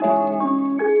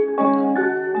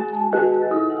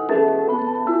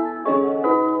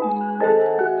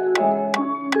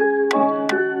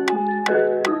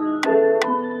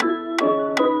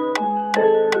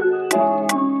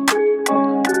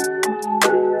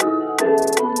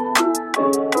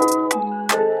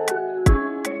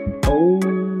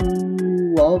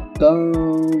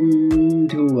Welcome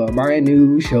to a brand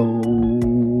new show.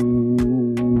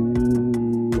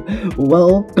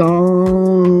 Welcome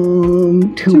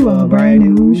to a brand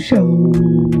new show.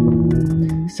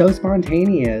 So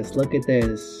spontaneous. Look at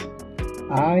this.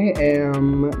 I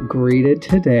am greeted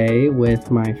today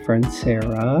with my friend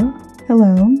Sarah.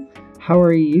 Hello. How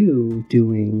are you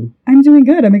doing? I'm doing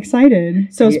good. I'm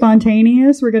excited. So Yeah.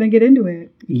 Spontaneous. We're going to get into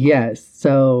it. Yes.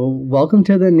 So welcome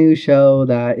to the new show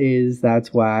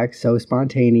That's Whack, So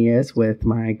Spontaneous with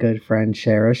my good friend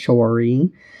Shara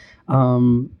Shori.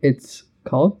 It's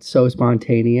called So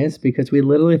Spontaneous because we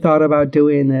literally thought about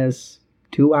doing this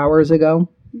 2 hours ago.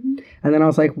 Mm-hmm. And then I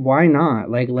was like, why not?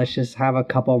 Like, let's just have a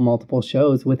couple multiple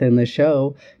shows within the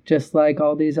show, just like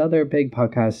all these other big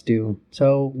podcasts do.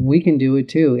 So we can do it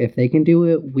too. If they can do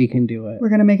it, we can do it. We're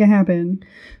going to make it happen.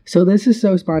 So this is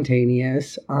So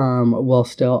Spontaneous. We'll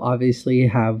still obviously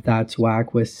have That's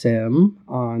Whack with Sim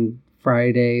on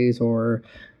Fridays or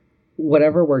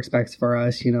whatever works best for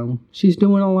us. You know, she's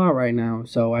doing a lot right now,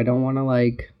 so I don't want to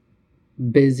like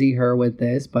busy her with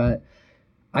this, but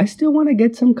I still want to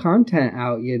get some content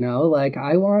out, you know? Like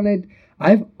I've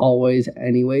always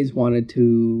anyways wanted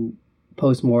to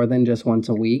post more than just once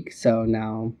a week. So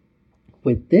now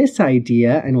with this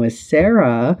idea and with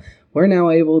Sarah, we're now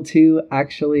able to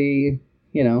actually,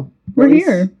 you know, We're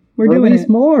here. We're doing it.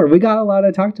 More. We got a lot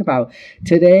to talk about.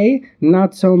 Today,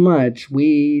 not so much.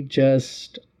 We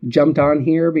just jumped on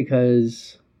here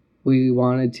because we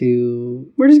wanted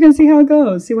to... We're just going to see how it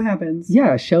goes. See what happens.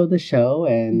 Yeah, show the show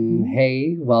and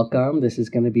hey, welcome. This is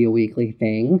going to be a weekly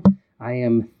thing. I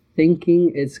am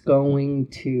thinking it's going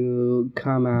to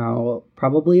come out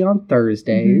probably on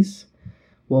Thursdays.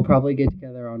 We'll probably get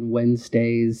together on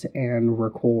Wednesdays and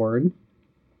record.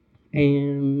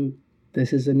 And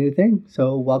this is a new thing.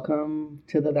 So welcome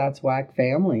to the That's Whack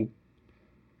family.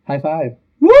 High five.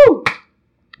 Woo!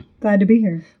 Glad to be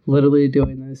here. Literally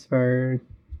doing this for...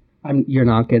 You're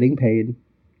not getting paid.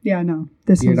 Yeah, no.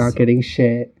 You're not getting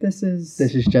shit. This is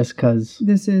just because.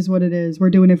 This is what it is. We're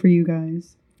doing it for you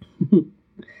guys.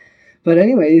 But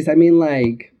anyways, I mean,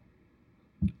 like,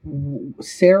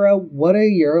 Sarah, what are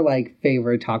your, like,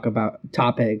 favorite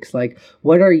topics? Like,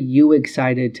 what are you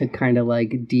excited to kind of,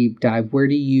 like, deep dive? Where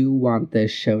do you want this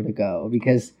show to go?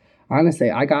 Because, honestly,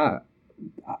 I got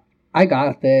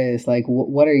this. Like,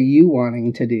 what are you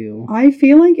wanting to do? I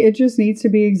feel like it just needs to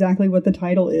be exactly what the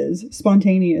title is.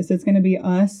 Spontaneous. It's going to be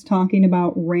us talking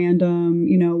about random,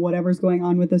 you know, whatever's going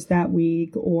on with us that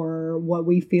week or what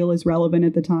we feel is relevant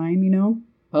at the time, you know?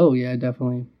 Oh, yeah,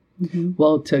 definitely. Mm-hmm.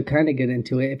 Well, to kind of get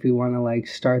into it, if we want to, like,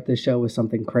 start the show with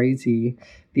something crazy,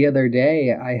 the other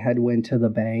day I had went to the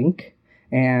bank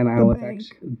and I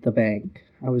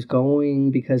was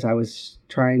going because I was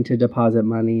trying to deposit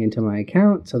money into my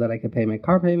account so that I could pay my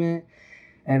car payment.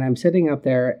 And I'm sitting up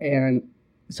there. And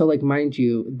so, like, mind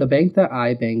you, the bank that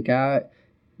I bank at,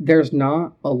 there's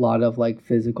not a lot of, like,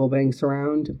 physical banks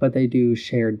around, but they do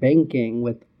shared banking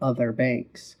with other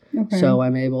banks. Okay. So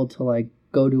I'm able to, like,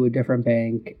 go to a different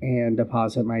bank and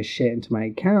deposit my shit into my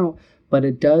account. But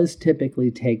it does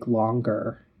typically take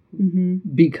longer. Mm-hmm.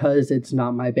 Because it's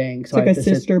not my bank. So it's like a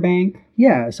sister bank.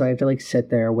 Yeah, so I have to like sit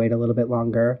there, wait a little bit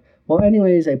longer. Well,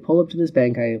 anyways, I pull up to this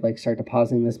bank, I like start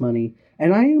depositing this money,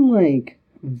 and I am like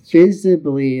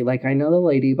visibly, like I know the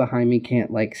lady behind me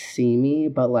can't like see me,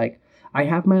 but like I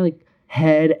have my like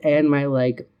head and my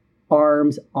like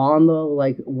arms on the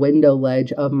like window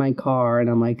ledge of my car, and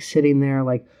I'm like sitting there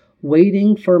like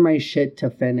waiting for my shit to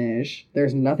finish.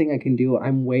 There's nothing I can do.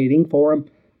 I'm waiting for him.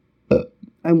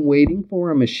 I'm waiting for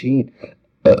a machine.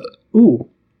 Ooh.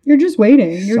 You're just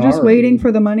waiting. You're just Sorry. waiting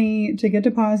for the money to get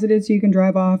deposited so you can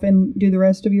drive off and do the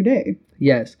rest of your day.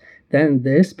 Yes. Then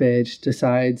this bitch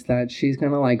decides that she's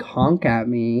gonna like honk at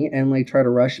me and like try to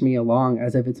rush me along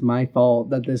as if it's my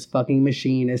fault that this fucking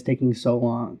machine is taking so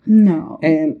long. No.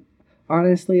 And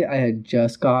honestly, I had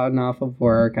just gotten off of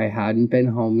work. I hadn't been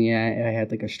home yet. I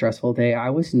had like a stressful day. I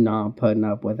was not putting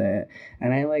up with it.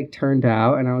 And I like turned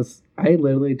out and I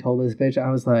literally told this bitch, I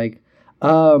was like,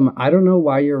 I don't know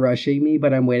why you're rushing me,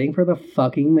 but I'm waiting for the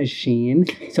fucking machine.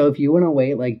 So if you want to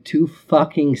wait like 2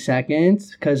 fucking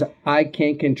seconds, because I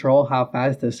can't control how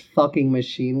fast this fucking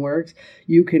machine works,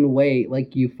 you can wait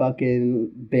like you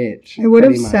fucking bitch. I would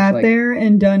have sat there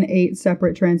and done 8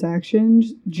 separate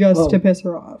transactions just to piss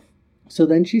her off. So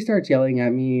then she starts yelling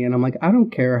at me and I'm like, I don't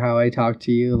care how I talk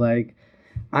to you. Like,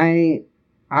 I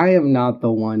am not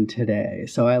the one today.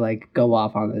 So I like go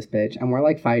off on this bitch and we're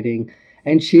like fighting.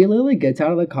 And she literally gets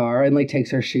out of the car and like takes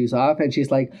her shoes off and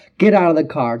she's like, get out of the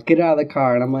car.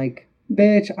 And I'm like,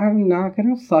 Bitch, I'm not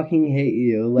gonna fucking hit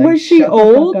you. Like, Was she shut the fuck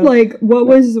old? up. Like, what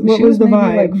was She the maybe,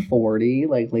 vibe? like 40,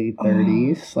 like late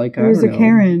 30s. Like, It was I a don't know.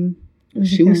 Karen.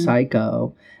 She was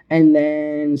psycho. And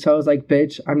then, so I was like,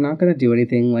 bitch, I'm not gonna do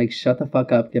anything. Like, shut the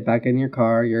fuck up. Get back in your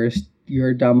car. You're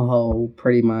a dumb hoe,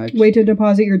 pretty much. Wait to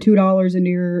deposit your $2 into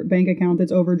your bank account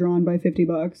that's overdrawn by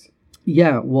 $50.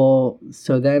 Yeah, well,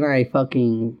 so then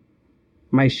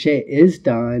my shit is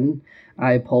done.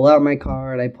 I pull out my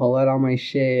card, I pull out all my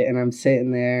shit, and I'm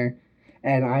sitting there,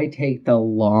 and I take the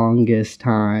longest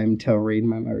time to read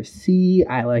my receipt.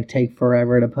 I like take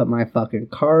forever to put my fucking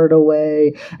card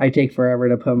away. I take forever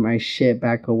to put my shit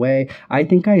back away. I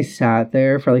think I sat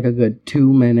there for like a good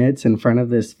 2 minutes in front of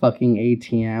this fucking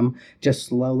ATM, just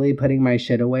slowly putting my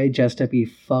shit away just to be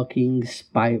fucking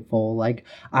spiteful. Like,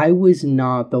 I was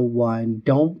not the one.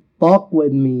 Don't fuck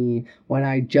with me when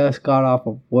I just got off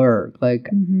of work. Like,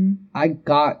 I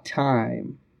got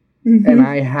time. And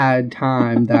I had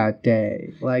time that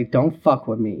day. Like, don't fuck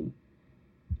with me.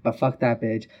 But fuck that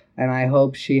bitch. And I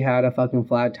hope she had a fucking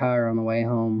flat tire on the way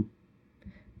home.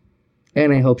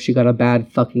 And I hope she got a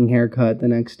bad fucking haircut the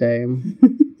next day.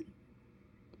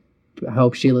 I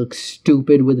hope she looks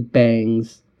stupid with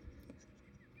bangs.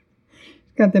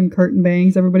 Got them curtain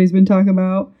bangs everybody's been talking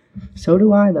about. So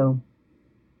do I, though.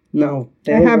 No.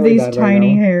 I have these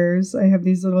tiny hairs. I have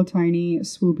these little tiny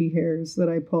swoopy hairs that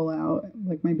I pull out,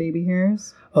 like my baby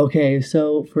hairs. Okay,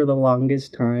 so for the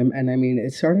longest time, and I mean,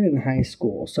 it started in high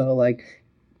school. So, like,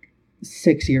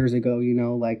 6 years ago, you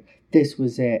know, like, this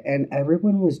was it. And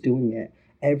everyone was doing it.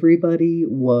 Everybody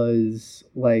was,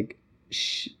 like,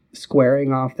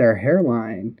 squaring off their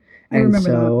hairline. I remember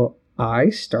so that. I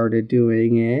started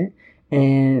doing it.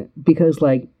 And because,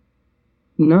 like,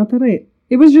 not that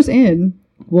it was just in.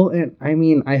 Well, and I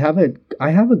mean, I have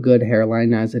a good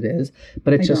hairline as it is,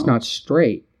 but it's just not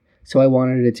straight. So I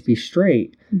wanted it to be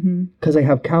straight because I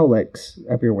have cowlicks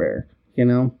everywhere, you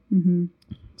know?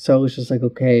 So it was just like,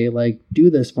 okay, like, do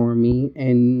this for me.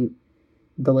 And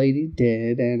the lady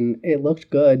did, and it looked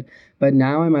good. But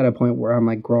now I'm at a point where I'm,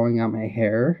 like, growing out my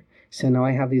hair. So now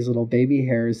I have these little baby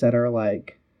hairs that are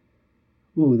like,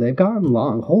 ooh, they've gotten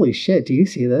long. Holy shit, do you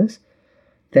see this?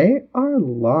 They are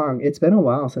long. It's been a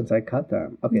while since I cut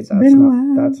them. Okay,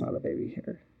 that's not a baby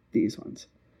hair. These ones.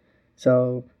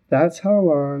 So that's how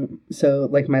long. So,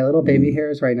 like, my little baby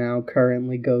hairs right now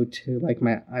currently go to, like,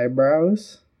 my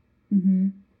eyebrows.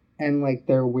 And, like,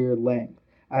 their weird length.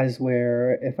 As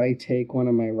where if I take one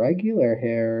of my regular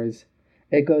hairs,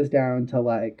 it goes down to,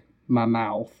 like, my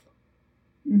mouth.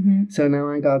 So now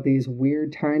I got these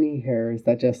weird tiny hairs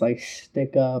that just, like,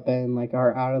 stick up and, like,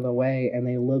 are out of the way, and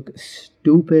they look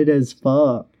stupid as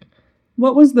fuck.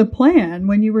 What was the plan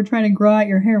when you were trying to grow out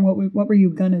your hair? What were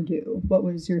you gonna do? What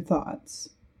was your thoughts?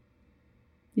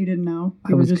 You didn't know?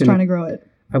 You were just trying to grow it.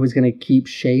 I was gonna keep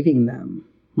shaving them.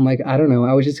 Like, I don't know.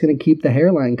 I was just gonna keep the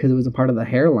hairline because it was a part of the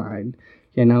hairline.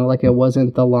 You know, like, it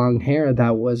wasn't the long hair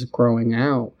that was growing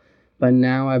out. But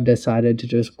now I've decided to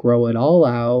just grow it all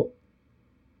out.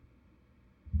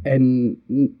 And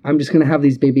I'm just going to have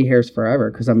these baby hairs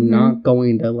forever because I'm not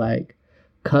going to, like,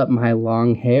 cut my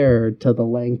long hair to the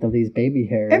length of these baby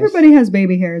hairs. Everybody has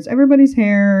baby hairs. Everybody's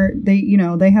hair,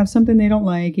 they have something they don't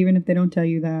like, even if they don't tell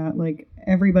you that. Like,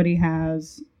 everybody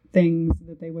has things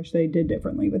that they wish they did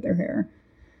differently with their hair.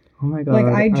 Oh, my God. Like,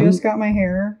 I just got my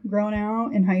hair grown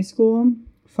out in high school.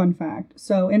 Fun fact.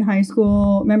 So, in high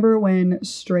school, remember when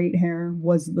straight hair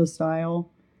was the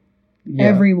style? Yeah.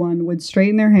 Everyone would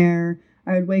straighten their hair.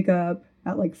 I would wake up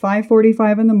at like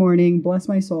 5:45 in the morning, bless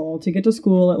my soul, to get to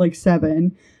school at like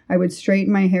 7. I would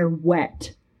straighten my hair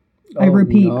wet. I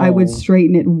repeat, no. I would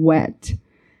straighten it wet.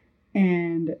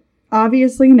 And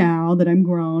obviously now that I'm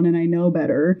grown and I know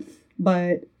better,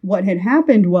 but what had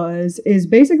happened is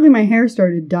basically my hair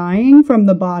started dying from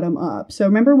the bottom up. So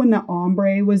remember when the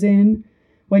ombre was in,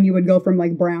 when you would go from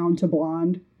like brown to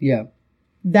blonde? Yeah.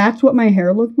 That's what my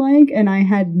hair looked like, and I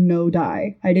had no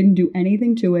dye. I didn't do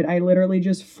anything to it. I literally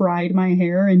just fried my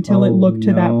hair until it looked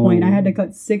to that point. I had to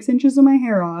cut 6 inches of my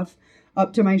hair off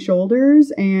up to my shoulders,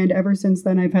 and ever since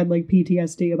then, I've had, like,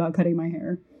 PTSD about cutting my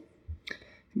hair.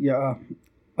 Yeah.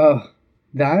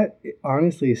 That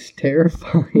honestly is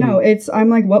terrifying. No, I'm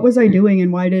like, what was I doing,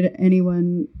 and why did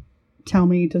anyone tell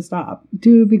me to stop?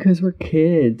 Dude, because we're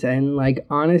kids, and, like,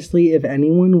 honestly, if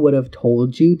anyone would have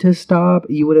told you to stop,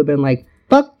 you would have been like,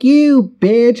 fuck you,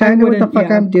 bitch. I know what the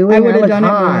fuck I'm doing. I would have done it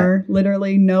more.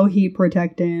 Literally no heat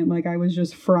protectant. Like, I was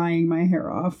just frying my hair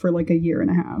off for like a year and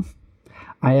a half.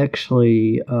 I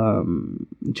actually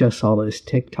just saw this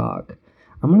TikTok.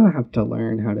 I'm going to have to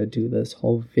learn how to do this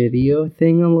whole video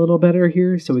thing a little better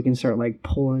here so we can start, like,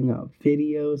 pulling up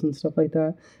videos and stuff like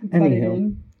that.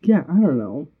 Anyhow, yeah, I don't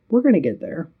know. We're going to get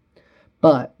there.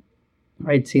 But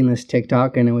I'd seen this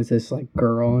TikTok and it was this like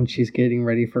girl and she's getting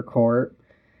ready for court.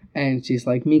 And she's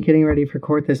like, me getting ready for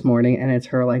court this morning. And it's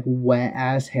her like wet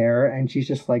ass hair. And she's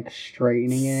just like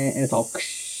straightening it. And it's all...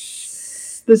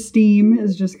 The steam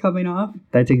is just coming off.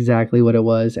 That's exactly what it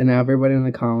was. And everybody in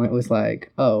the comment was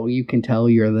like, oh, you can tell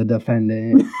you're the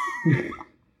defendant.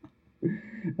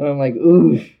 And I'm like,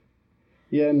 ooh.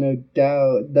 Yeah, no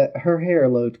doubt. That her hair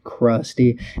looked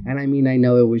crusty. And I mean, I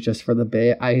know it was just for the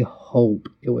bit. I hope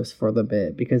it was for the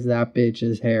bit. Because that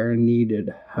bitch's hair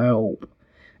needed help.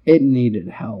 It needed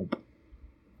help.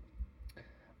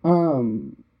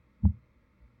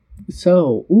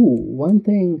 So, one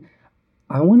thing...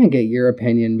 I want to get your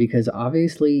opinion because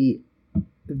obviously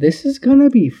this is going to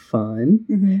be fun.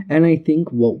 Mm-hmm. And I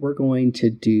think what we're going to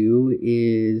do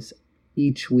is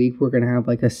each week we're going to have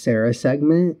like a Sarah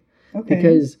segment. Okay.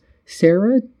 Because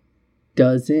Sarah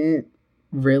doesn't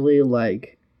really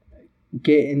like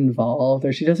get involved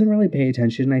or she doesn't really pay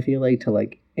attention, I feel like, to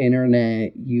like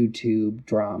internet, YouTube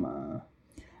drama.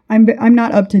 I'm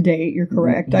not up to date. You're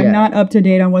correct. Yeah. I'm not up to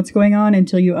date on what's going on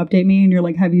until you update me and you're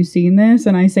like, have you seen this?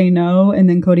 And I say no. And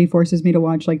then Cody forces me to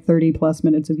watch like 30 plus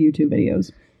minutes of YouTube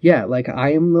videos. Yeah. Like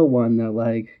I am the one that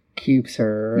like keeps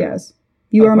her. Yes.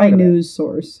 You are my news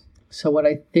source. So what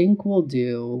I think we'll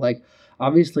do, like,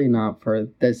 obviously not for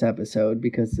this episode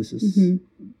because this is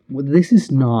this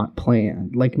is not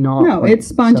planned. Like not No, planned. it's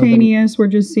spontaneous. We're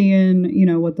just seeing,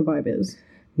 what the vibe is.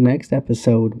 Next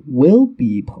episode will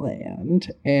be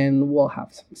planned and we'll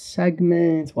have some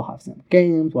segments, we'll have some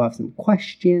games, we'll have some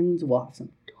questions, we'll have some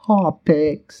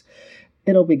topics.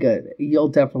 It'll be good. You'll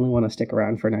definitely want to stick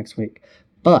around for next week.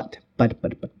 But what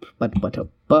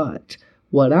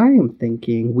I am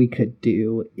thinking we could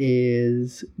do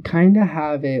is kind of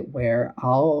have it where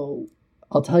I'll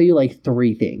tell you like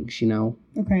 3 things,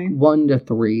 Okay. 1 to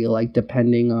 3, like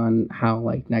depending on how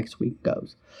like next week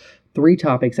goes. 3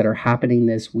 topics that are happening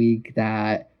this week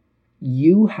that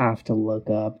you have to look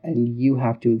up and you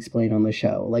have to explain on the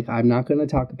show. Like, I'm not going to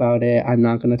talk about it. I'm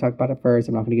not going to talk about it first.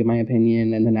 I'm not going to give my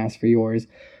opinion and then ask for yours.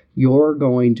 You're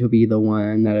going to be the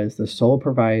one that is the sole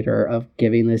provider of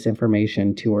giving this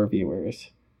information to our viewers.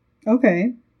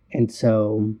 Okay. And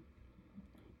so,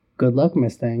 good luck,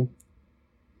 Miss Thing.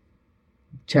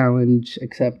 Challenge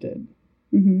accepted.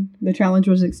 Mm-hmm. The challenge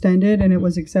was extended and it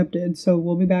was accepted. So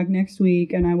we'll be back next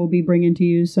week and I will be bringing to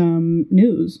you some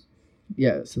news.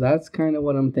 Yeah, so that's kind of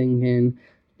what I'm thinking.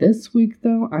 This week,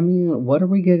 though, I mean, what are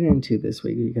we getting into this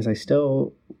week? Because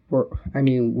we're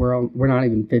not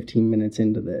even 15 minutes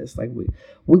into this. Like,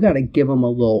 we got to give them a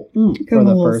little for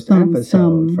the first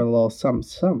episode. For a little some.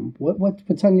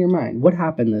 What's on your mind? What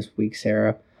happened this week,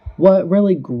 Sarah? What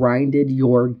really grinded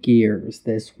your gears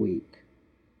this week?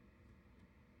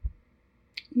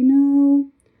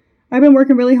 I've been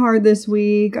working really hard this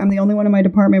week. I'm the only one in my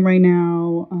department right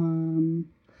now.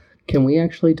 Can we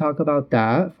actually talk about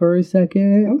that for a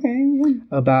second? Okay.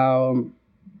 I'm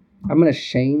going to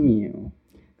shame you.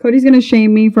 Cody's going to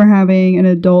shame me for having an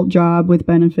adult job with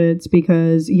benefits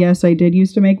because, yes, I did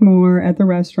used to make more at the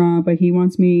restaurant, but he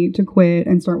wants me to quit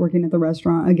and start working at the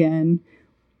restaurant again,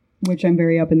 which I'm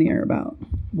very up in the air about.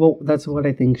 Well, that's what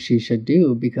I think she should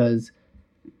do because,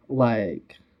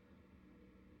 like...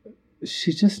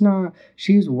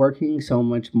 she's working so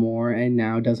much more and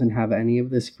now doesn't have any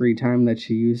of this free time that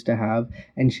she used to have.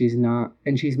 And she's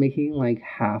making like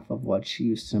half of what she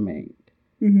used to make.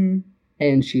 Mm-hmm.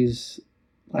 And she's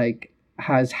like,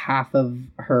 has half of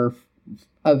her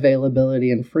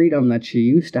availability and freedom that she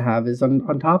used to have is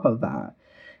on top of that.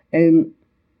 And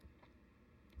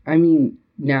I mean,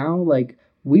 now like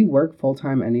we work full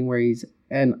time anyways.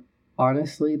 And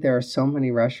honestly, there are so many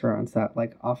restaurants that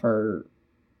like offer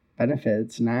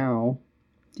benefits now.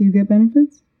 Do you get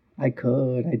benefits? I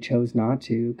could. I chose not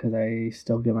to because I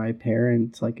still get my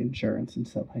parents like insurance and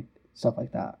stuff like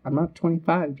that. I'm not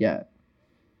 25 yet.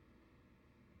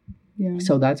 Yeah.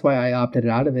 So that's why I opted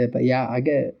out of it. But yeah, I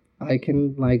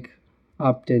can like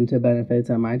opt into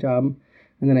benefits at my job.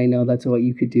 And then I know that's what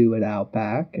you could do at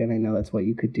Outback. And I know that's what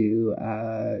you could do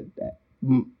at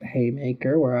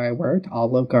Haymaker where I worked.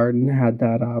 Olive Garden had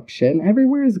that option.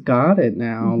 Everywhere's got it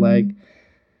now. Mm-hmm. Like,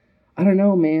 I don't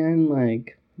know, man.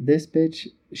 Like, this bitch,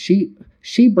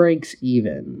 she breaks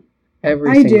even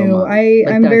every single month.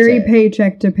 I'm very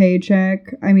paycheck to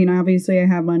paycheck. I mean, obviously, I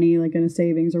have money, like, in a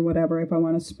savings or whatever. If I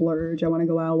want to splurge, I want to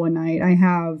go out one night. I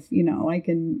have, I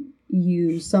can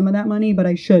use some of that money, but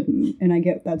I shouldn't. And I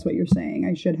get that's what you're saying.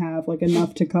 I should have, like,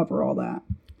 enough to cover all that.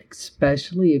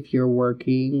 Especially if you're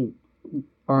working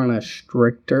on a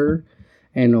stricter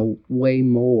and a way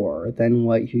more than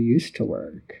what you used to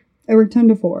work. I work 10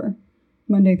 to 4.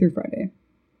 Monday through Friday.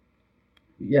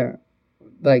 Yeah.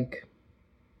 Like,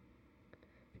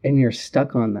 and you're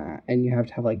stuck on that, and you have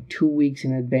to have like 2 weeks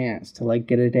in advance to like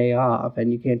get a day off,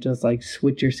 and you can't just like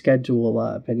switch your schedule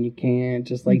up, and you can't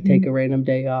just like take a random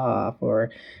day off or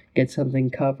get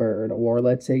something covered. Or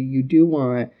let's say you do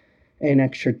want an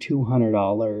extra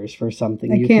 $200 for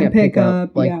something. You can't pick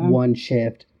up like one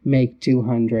shift, make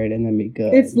 200 and then be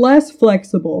good. It's less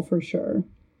flexible for sure.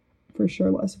 For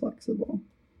sure less flexible.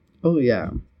 Oh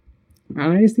yeah.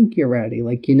 And I just think you're ready.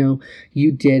 Like, you know,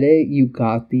 you did it. You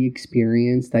got the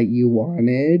experience that you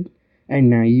wanted. And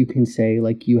now you can say,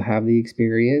 like, you have the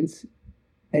experience.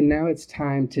 And now it's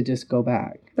time to just go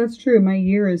back. That's true. My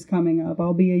year is coming up.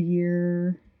 I'll be a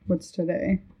year. What's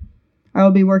today?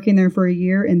 I'll be working there for a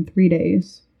year in 3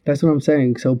 days. That's what I'm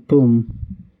saying. So, boom.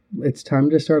 It's time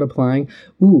to start applying.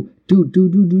 Ooh, dude.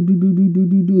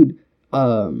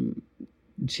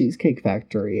 Cheesecake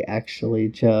Factory actually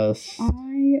just...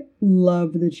 I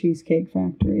love the Cheesecake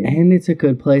Factory. And it's a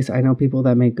good place. I know people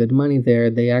that make good money there.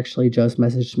 They actually just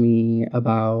messaged me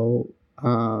about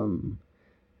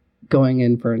going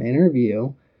in for an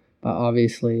interview. But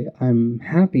obviously, I'm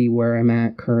happy where I'm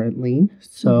at currently.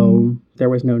 So there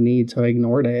was no need, so I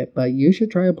ignored it. But you should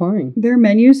try applying. Their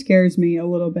menu scares me a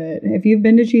little bit. If you've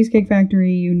been to Cheesecake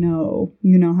Factory, you know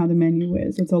how the menu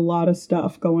is. It's a lot of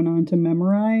stuff going on to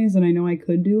memorize. And I know I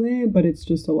could do it, but it's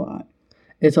just a lot.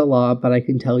 It's a lot, but I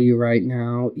can tell you right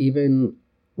now, even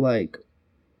like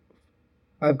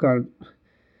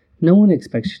no one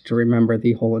expects you to remember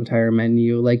the whole entire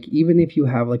menu. Like, even if you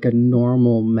have like a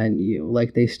normal menu,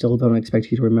 like they still don't expect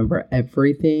you to remember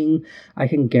everything. I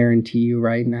can guarantee you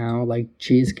right now, like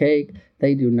cheesecake,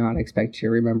 they do not expect you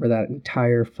to remember that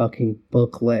entire fucking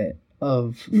booklet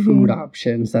of food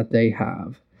options that they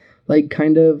have. Like,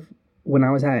 kind of, when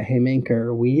I was at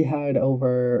Haymaker,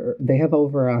 they have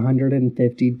over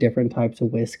 150 different types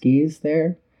of whiskeys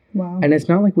there. Wow. And it's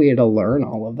not like we had to learn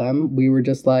all of them. We were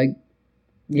just like,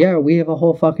 yeah, we have a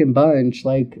whole fucking bunch.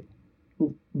 Like,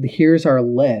 here's our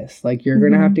list. Like, you're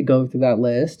going to have to go through that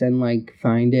list and, like,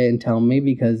 find it and tell me,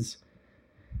 because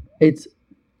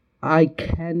I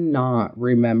cannot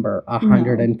remember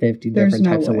 150 different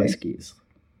types of whiskeys.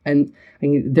 And I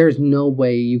mean, there's no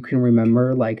way you can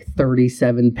remember, like,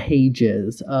 37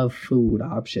 pages of food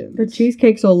options. The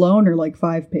cheesecakes alone are, like,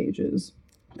 5 pages.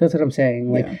 That's what I'm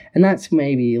saying. Like, and that's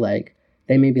maybe, like,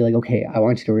 they may be like, okay, I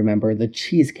want you to remember the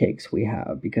cheesecakes we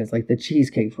have, because like the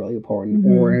cheesecake's really important,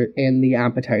 and the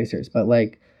appetizers. But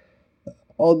like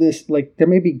all this, like there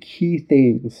may be key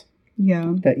things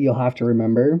that you'll have to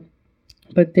remember.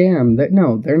 But damn, they're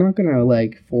not gonna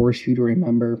like force you to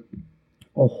remember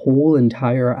a whole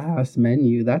entire ass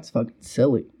menu. That's fucking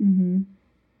silly.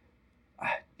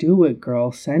 Do it,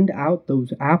 girl. Send out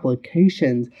those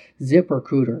applications.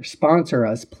 ZipRecruiter, sponsor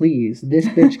us, please. This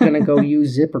bitch gonna go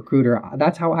use ZipRecruiter.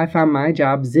 That's how I found my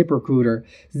job, ZipRecruiter.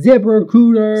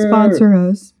 ZipRecruiter! Sponsor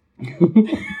us.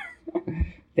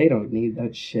 They don't need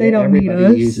that shit. Everybody need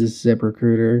us. Uses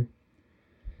ZipRecruiter.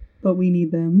 But we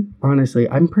need them. Honestly,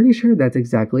 I'm pretty sure that's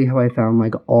exactly how I found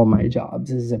like all my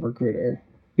jobs, is ZipRecruiter.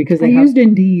 Because I used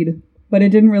Indeed, but it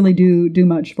didn't really do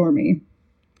much for me.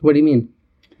 What do you mean?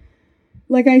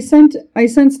 Like, I sent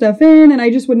stuff in, and I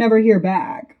just would never hear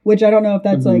back, which I don't know if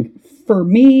that's, like, for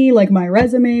me, like, my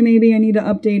resume, maybe I need to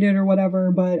update it or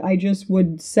whatever, but I just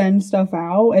would send stuff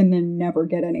out and then never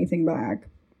get anything back.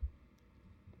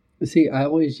 See, I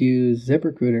always use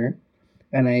ZipRecruiter,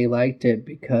 and I liked it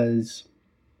because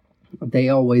they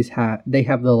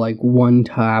have the, like,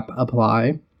 one-tap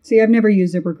apply. See, I've never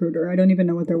used ZipRecruiter. I don't even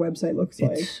know what their website looks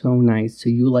like. It's so nice. So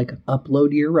you, like,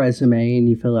 upload your resume, and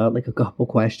you fill out, like, a couple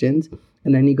questions.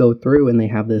 And then you go through and they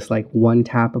have this like one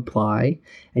tap apply,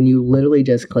 and you literally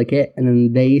just click it, and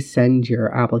then they send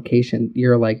your application,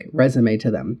 your like resume to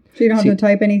them. So you don't have to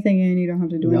type anything in. You don't have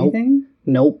to do anything.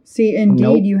 Nope. See,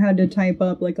 Indeed, you had to type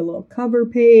up like a little cover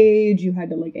page. You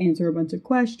had to like answer a bunch of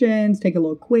questions, take a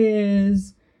little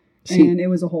quiz, and it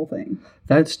was a whole thing.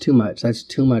 That's too much. That's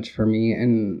too much for me.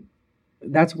 And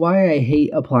that's why I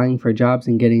hate applying for jobs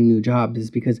and getting new jobs,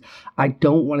 is because I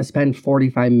don't want to spend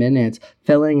 45 minutes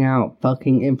filling out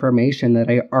fucking information that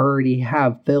I already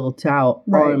have filled out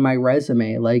on my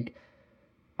resume. Like,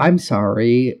 I'm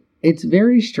sorry. It's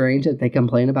very strange that they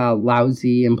complain about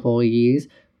lousy employees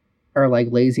or like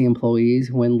lazy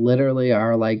employees when literally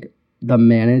are like the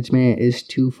management is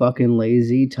too fucking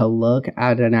lazy to look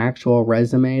at an actual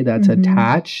resume that's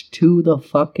attached to the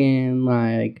fucking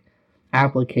like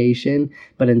application,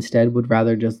 but instead would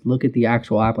rather just look at the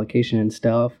actual application and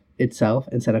stuff itself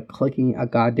instead of clicking a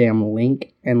goddamn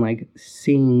link and like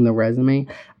seeing the resume.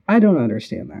 I don't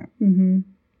understand that.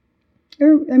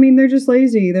 They're just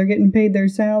lazy. They're getting paid their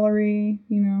salary,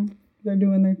 they're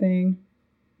doing their thing.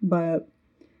 But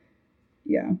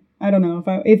yeah, I don't know.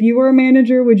 If you were a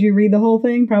manager, would you read the whole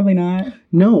thing? Probably not.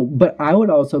 No, but I would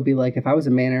also be like, if I was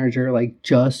a manager, like,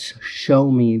 just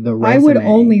show me the resume. I would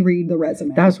only read the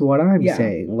resume. That's what I'm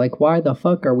saying. Like, why the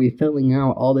fuck are we filling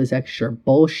out all this extra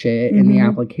bullshit in the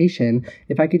application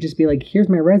if I could just be like, here's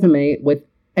my resume with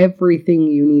everything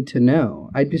you need to know?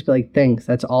 I'd just be like, thanks,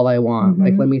 that's all I want.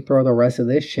 Like, let me throw the rest of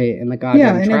this shit in the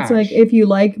goddamn trash. It's like, if you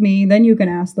like me, then you can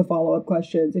ask the follow-up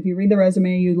questions. If you read the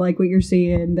resume, you like what you're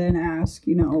seeing, then ask,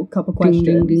 a couple questions.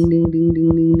 Ding, ding, ding, ding,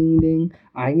 ding, ding, ding, ding.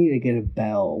 I need to get a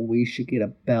bell. We should get a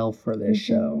bell for this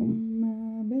show.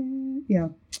 Yeah.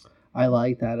 I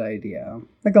like that idea.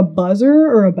 Like a buzzer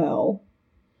or a bell?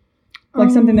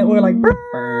 Like something that we're like,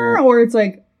 or it's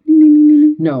like,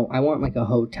 no, I want like a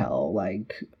hotel,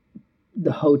 like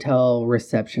the hotel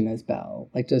receptionist bell.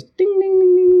 Like just ding, ding,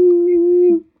 ding, ding, ding,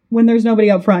 ding. When there's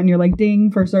nobody up front and you're like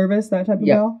ding for service, that type of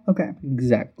bell? Okay.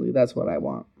 Exactly. That's what I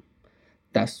want.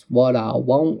 That's what I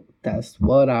want. That's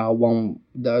what I want.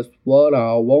 That's what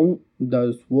I want.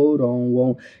 That's what I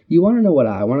want. You want to know what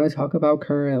I want to talk about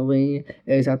currently?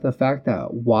 Is that the fact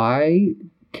that why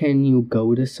can you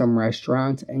go to some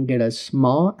restaurants and get a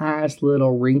small ass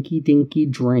little rinky dinky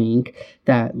drink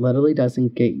that literally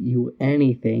doesn't get you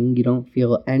anything? You don't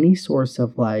feel any source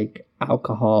of like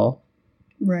alcohol.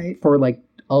 Right. For like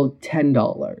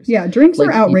 $10. Yeah, drinks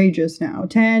are outrageous now.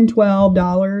 $10,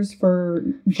 $12 for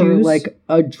juice. For like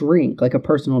a drink, like a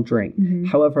personal drink.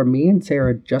 However, me and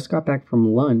Sarah just got back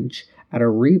from lunch at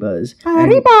Arriba's.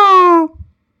 Arriba!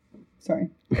 Sorry.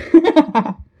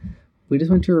 We just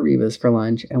went to Arriba's for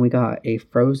lunch and we got a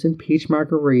frozen peach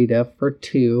margarita for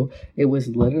 $2. It was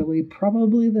literally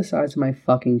probably the size of my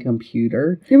fucking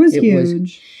computer. It was huge. It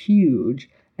was huge.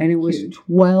 And it was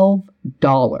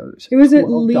 $12. It was at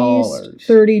least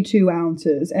 32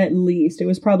 ounces. At least. It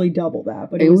was probably double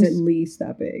that, but it was at least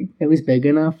that big. It was big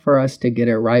enough for us to get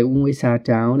it right when we sat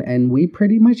down. And we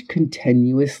pretty much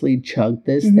continuously chugged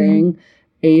this thing.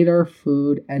 Ate our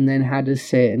food, and then had to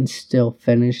sit and still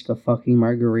finish the fucking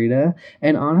margarita.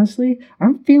 And honestly,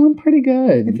 I'm feeling pretty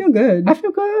good. I feel good. I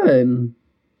feel good.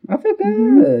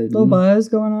 Little buzz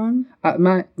going on. For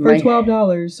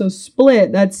 $12. So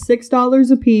split, that's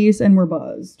 $6 a piece, and we're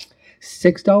buzzed.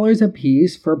 $6 a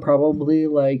piece for probably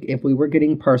like, if we were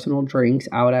getting personal drinks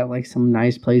out at like some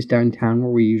nice place downtown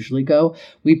where we usually go,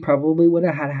 we probably would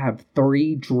have had to have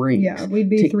 3 drinks. Yeah, we'd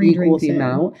be 3 drinks the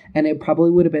amount, and it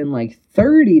probably would have been like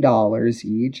 $30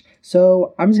 each.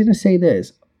 So I'm just gonna say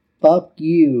this: fuck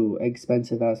you,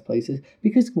 expensive ass places.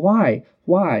 Because why?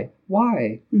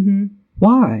 Mm-hmm.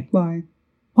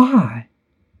 Why?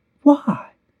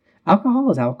 Alcohol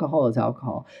is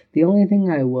alcohol. The only thing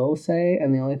I will say,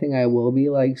 and the only thing I will be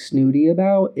like snooty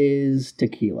about, is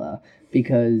tequila.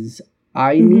 Because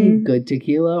I need good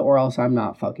tequila or else I'm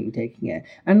not fucking taking it.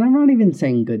 And I'm not even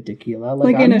saying good tequila.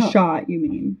 Like in a shot, you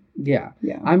mean? Yeah.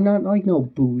 Yeah. I'm not like no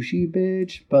bougie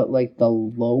bitch, but like the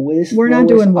lowest. We're not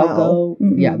doing well.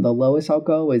 Yeah, the lowest I'll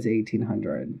go is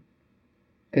 1800.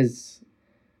 Because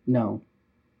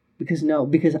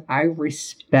I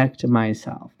respect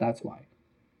myself. That's why.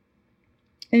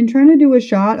 And trying to do a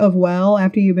shot of well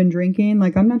after you've been drinking,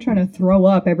 like I'm not trying to throw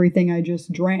up everything I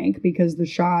just drank because the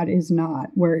shot is not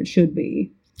where it should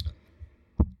be.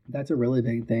 That's a really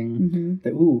big thing.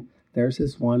 There's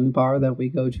this one bar that we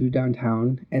go to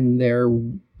downtown,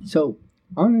 and so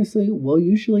honestly, we'll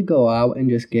usually go out and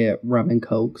just get rum and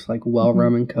cokes, like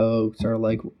rum and cokes, or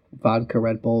like vodka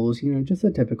Red Bulls, just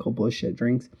the typical bullshit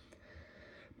drinks.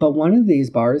 But one of these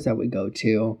bars that we go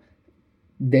to,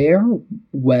 their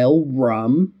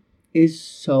rum is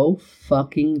so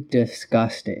fucking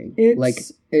disgusting.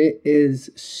 It is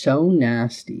so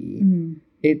nasty.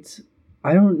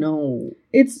 I don't know.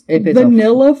 It's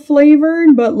vanilla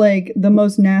flavored, but like the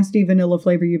most nasty vanilla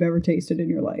flavor you've ever tasted in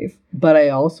your life. But I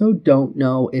also don't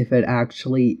know if it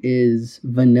actually is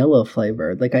vanilla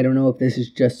flavored. Like, I don't know if this is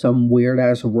just some weird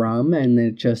ass rum and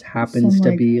it just happens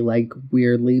to be like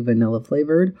weirdly vanilla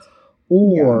flavored,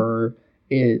 or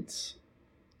it's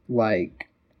like,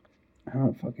 I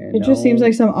don't fucking know. It just seems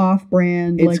like some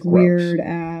off-brand, like gross, weird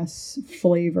ass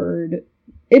flavored.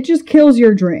 It just kills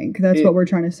your drink. That's what we're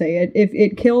trying to say.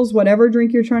 It kills whatever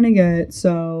drink you're trying to get.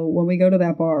 So when we go to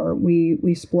that bar,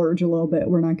 we splurge a little bit.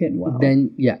 We're not getting well.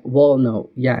 Then,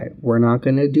 we're not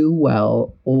going to do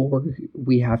well, or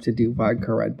we have to do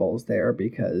vodka Red Bulls there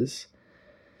because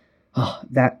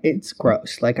it's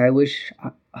gross. Like, I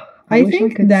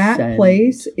think that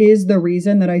place is the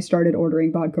reason that I started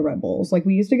ordering vodka Red Bulls. Like,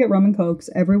 we used to get rum and cokes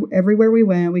everywhere we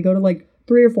went. We go to like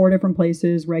 3 or 4 different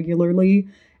places regularly.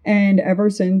 And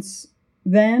ever since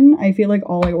then I feel like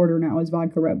all I order now is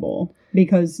vodka Red Bull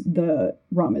because the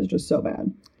rum is just so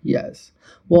bad. Yes.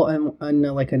 Well, and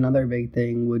like another big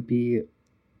thing would be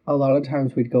a lot of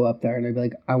times we'd go up there and I'd be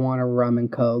like, I want a rum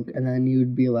and Coke. And then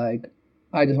you'd be like,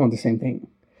 I just want the same thing.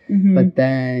 Mm-hmm. But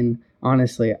then,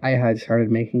 honestly, I had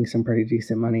started making some pretty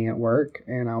decent money at work.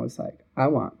 And I was like, I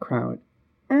want Crown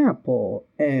Apple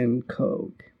and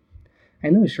Coke.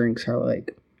 And those drinks are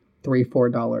like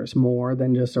 $3-4 more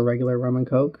than just a regular rum and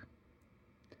Coke.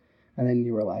 And then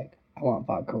you were like, I want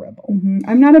vodka Red Bull. Mm-hmm.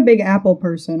 I'm not a big apple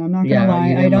person. I'm not gonna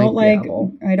lie. I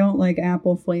don't like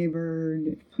apple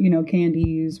flavored,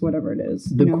 candies, whatever it is.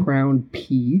 The Crown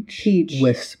Peach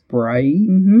with Sprite.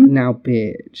 Mm-hmm. Now,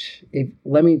 bitch,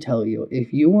 let me tell you,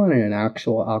 if you want an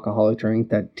actual alcoholic drink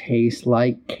that tastes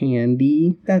like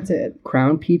candy, that's it.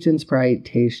 Crown Peach and Sprite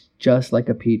taste just like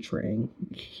a peach ring.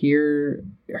 You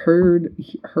heard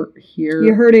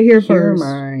it here first. Hear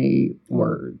my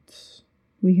words.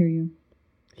 We hear you.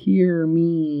 Hear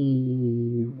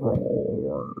me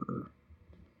roar.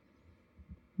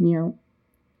 Meow.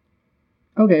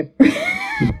 Okay.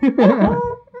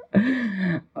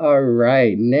 All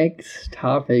right, next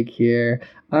topic here.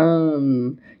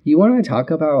 You want to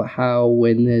talk about how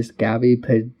when this Gabby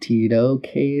Petito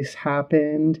case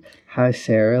happened, how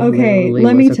Sarah literally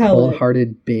was a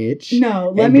cold-hearted bitch.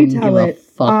 No, let me tell it.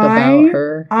 Fuck about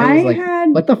her. I was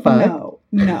like, what the fuck?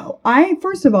 No. I,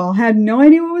 first of all, had no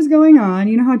idea what was going on.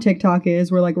 You know how TikTok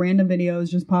is, where like random videos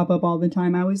just pop up all the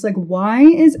time. I was like, why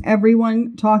is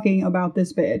everyone talking about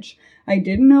this bitch? I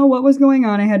didn't know what was going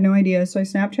on. I had no idea. So I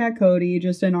Snapchat Cody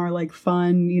just in our like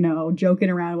fun, joking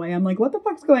around way. I'm like, what the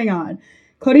fuck's going on?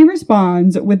 Cody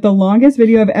responds with the longest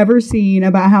video I've ever seen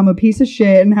about how I'm a piece of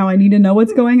shit and how I need to know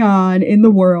what's going on in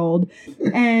the world.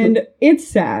 And it's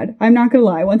sad. I'm not going to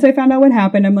lie. Once I found out what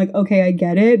happened, I'm like, okay, I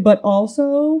get it. But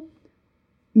also,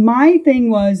 my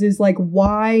thing is like,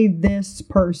 why this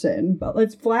person? But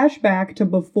let's flash back to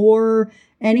before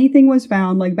anything was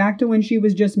found, like back to when she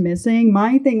was just missing.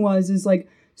 My thing is like,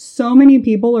 so many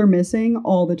people are missing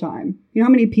all the time. You know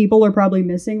how many people are probably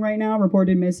missing right now,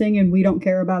 reported missing, and we don't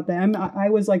care about them? I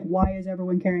was like, why is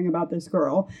everyone caring about this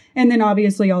girl? And then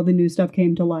obviously all the new stuff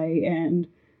came to light, and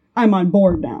I'm on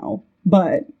board now.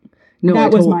 But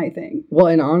that was my thing. Well,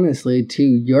 and honestly,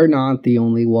 too, you're not the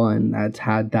only one that's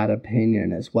had that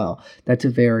opinion as well. That's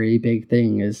a very big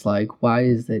thing, is like, why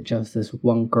is it just this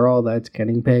one girl that's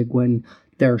getting big when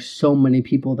there are so many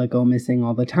people that go missing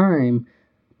all the time?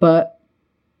 But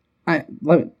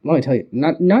let me tell you,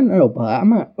 but I'm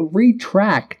gonna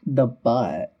retract the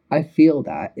but. I feel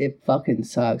that it fucking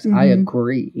sucks. Mm-hmm. I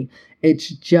agree. It's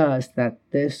just that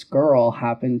this girl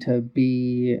happened to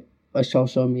be a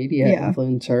social media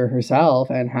influencer herself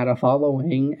and had a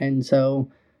following, and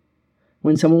so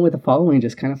when someone with a following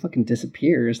just kind of fucking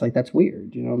disappears, like, that's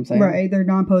weird. You know what I'm saying? Right. They're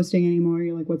not posting anymore.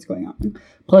 You're like, what's going on?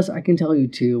 Plus, I can tell you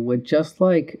too, with just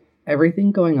like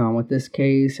everything going on with this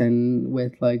case and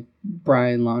with like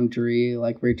Brian Laundrie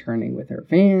like returning with her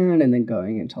fan and then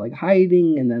going into like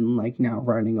hiding and then like now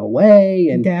running away,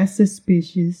 and that's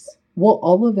suspicious. Well,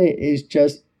 all of it is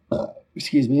just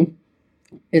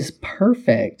is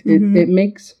perfect. Mm-hmm. It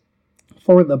makes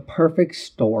for the perfect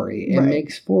story. It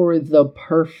makes for the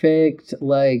perfect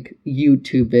like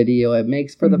YouTube video. It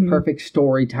makes for the perfect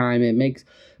story time. It makes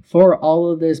for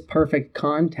all of this perfect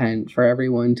content for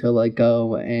everyone to like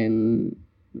go and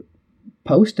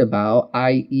post about,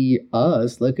 i.e.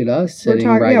 us. Look at us sitting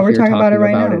we're talking about it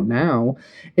right now.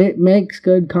 It makes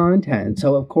good content.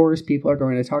 So of course people are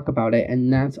going to talk about it,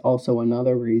 and that's also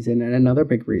another reason and another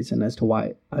big reason as to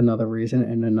why another reason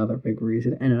and another big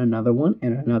reason and another one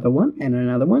and another one and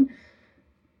another one.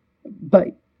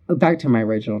 But back to my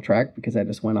original track because I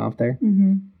just went off there.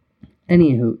 Mm-hmm.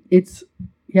 Anywho,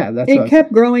 it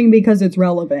kept growing because it's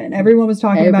relevant. Everyone was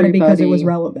talking about it because it was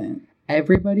relevant.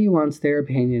 Everybody wants their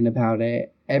opinion about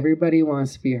it. Everybody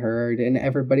wants to be heard, and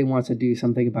everybody wants to do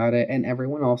something about it. And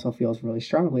everyone also feels really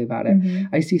strongly about it.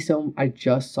 Mm-hmm. I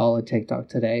just saw a TikTok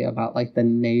today about like the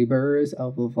neighbors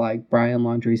of like Brian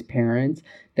Laundrie's parents.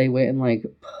 They went and like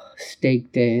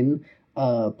staked in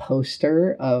a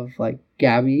poster of like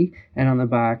Gabby, and on the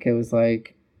back it was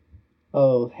like,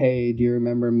 oh, hey, do you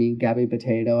remember me, Gabby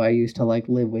Petito? I used to like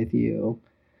live with you,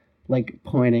 like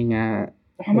pointing at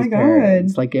oh my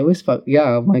parents. God. Like, it was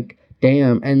yeah, I'm like,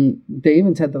 damn. And they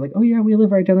even said, they're like, oh yeah, we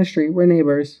live right down the street, we're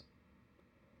neighbors.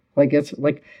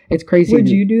 It's crazy. Would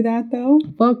you do that though?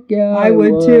 Fuck yeah, I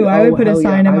would too. I would put a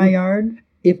sign in my yard.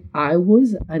 If I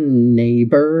was a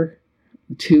neighbor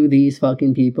to these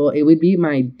fucking people, it would be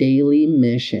my daily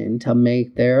mission to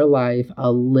make their life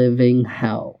a living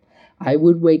hell. I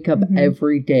would wake up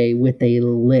every day with a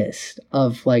list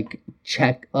of like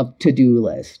to-do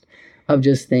list of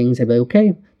just things. I'd be like,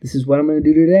 okay, this is what I'm going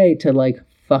to do today to like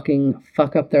fucking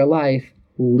fuck up their life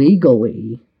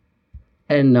legally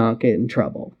and not get in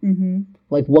trouble.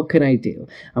 Like, what can I do?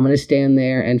 I'm going to stand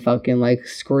there and fucking like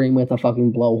scream with a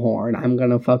fucking blowhorn. I'm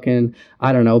going to fucking,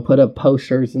 I don't know, put up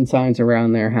posters and signs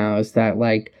around their house that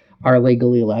like are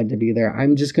legally allowed to be there.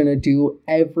 I'm just going to do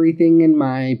everything in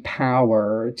my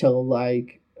power to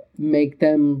like make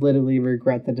them literally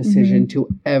regret the decision to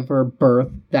ever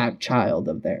birth that child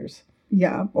of theirs.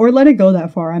 Yeah, or let it go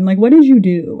that far. I'm like, what did you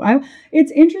do?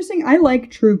 It's interesting. I like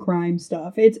true crime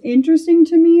stuff. It's interesting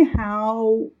to me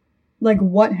how, like,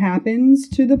 what happens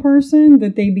to the person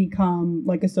that they become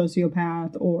like a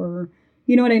sociopath, or,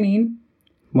 you know what I mean?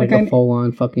 Like a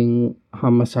full-on fucking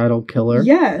homicidal killer?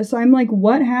 Yes. I'm like,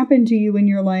 what happened to you in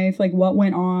your life? Like, what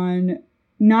went on?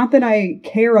 Not that I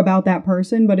care about that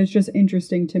person, but it's just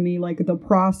interesting to me, like, the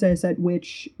process at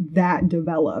which that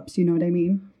develops. You know what I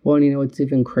mean? Well, and you know what's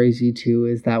even crazy, too,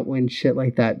 is that when shit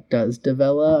like that does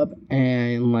develop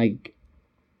and, like,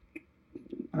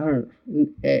 I don't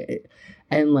know,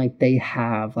 and, like, they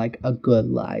have, like, a good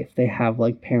life. They have,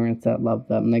 like, parents that love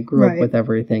them. They grew up with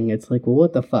everything. It's like, well,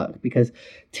 what the fuck? Because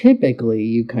typically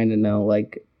you kind of know,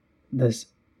 like, this,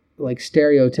 like,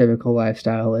 stereotypical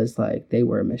lifestyle is, like, they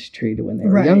were mistreated when they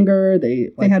were younger.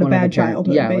 They had a bad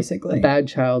childhood, basically. Like, a bad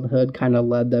childhood kind of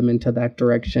led them into that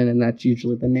direction, and that's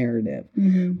usually the narrative.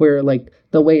 Where, like,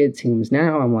 the way it seems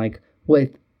now, I'm like,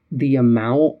 with the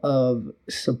amount of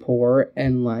support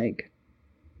and, like,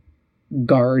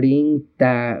 guarding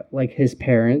that like his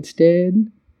parents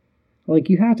did, like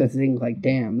you have to think like,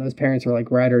 damn, those parents were like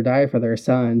ride or die for their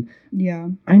son. Yeah,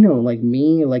 I know, like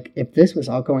me, like if this was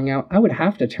all going out, I would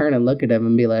have to turn and look at him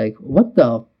and be like, what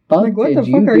the fuck? Like, what the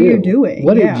fuck are you doing?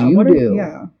 What did you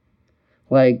do?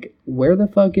 Like, where the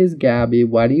fuck is Gabby?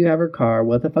 Why do you have her car?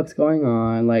 What the fuck's going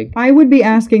on? Like, I would be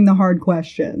asking the hard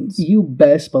questions. You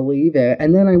best believe it.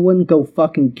 And then I wouldn't go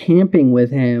fucking camping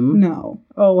with him. No.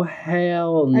 Oh,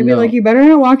 hell no. I'd be like, you better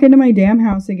not walk into my damn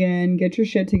house again. Get your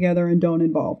shit together and don't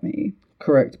involve me.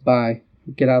 Correct. Bye.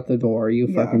 Get out the door, you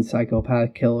fucking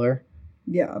psychopath killer.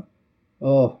 Yeah.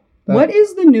 Oh. What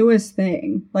is the newest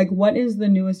thing? Like, what is the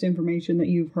newest information that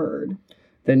you've heard?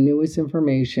 The newest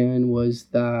information was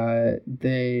that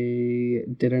they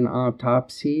did an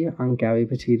autopsy on Gabby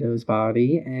Petito's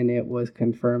body, and it was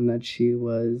confirmed that she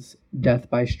was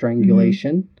death by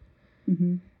strangulation,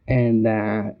 and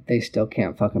that they still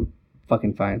can't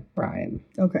fucking find Brian.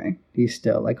 Okay. He's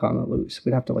still, like, on the loose.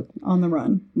 We'd have to, like... On the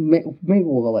run. Maybe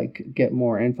we'll, like, get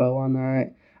more info on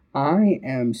that. I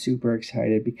am super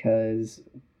excited because...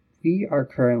 we are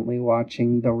currently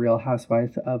watching The Real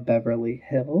Housewives of Beverly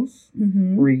Hills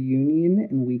reunion,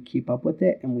 and we keep up with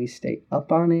it and we stay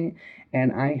up on it.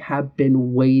 And I have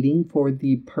been waiting for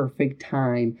the perfect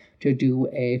time to do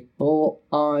a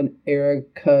full-on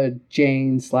Erika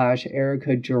Jayne /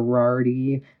 Erika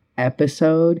Girardi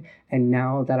episode. And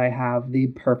now that I have the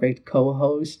perfect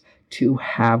co-host to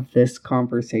have this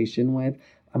conversation with,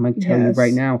 I'm going to tell you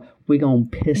right now, we're going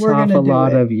to piss off a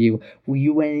lot of you.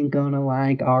 You ain't going to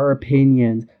like our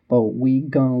opinions, but we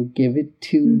going to give it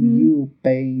to you,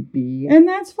 baby. And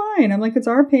that's fine. I'm like, it's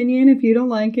our opinion. If you don't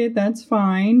like it, that's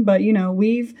fine. But, you know,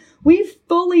 we've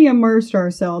fully immersed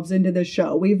ourselves into this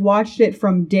show. We've watched it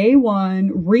from day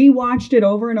one, rewatched it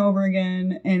over and over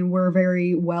again, and we're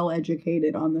very well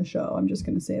educated on the show. I'm just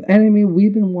going to say that. And I mean,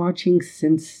 we've been watching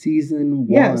since season 1.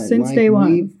 Yeah, since day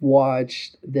one. We've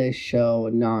watched this show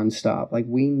nonstop. Like,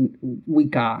 we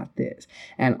got this.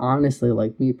 And honestly,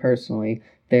 like me personally,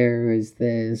 there is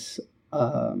this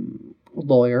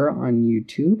lawyer on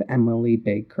YouTube, Emily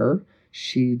Baker.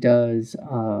 She does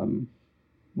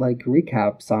like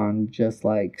recaps on just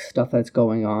like stuff that's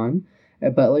going on,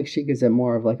 but like she gives it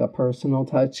more of like a personal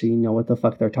touch, so you know what the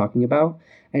fuck they're talking about.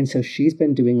 And so she's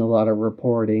been doing a lot of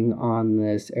reporting on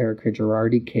this Erika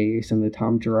Girardi case and the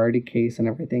Tom Girardi case and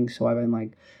everything. So I've been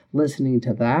like listening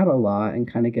to that a lot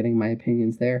and kind of getting my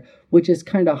opinions there, which is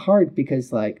kind of hard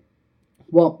because like,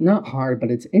 well, not hard, but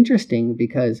it's interesting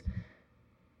because,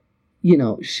 you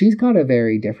know, she's got a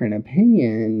very different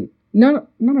opinion. Not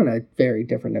a very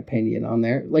different opinion on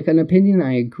there. Like, an opinion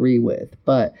I agree with,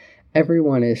 but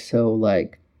everyone is so,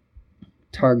 like,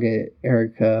 target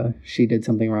Erika. She did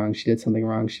something wrong. She did something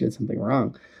wrong. She did something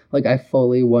wrong. Like, I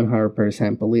fully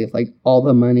 100% believe, like, all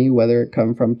the money, whether it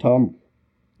come from Tom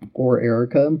or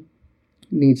Erika,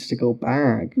 needs to go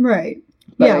back. Right.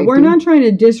 But we're not trying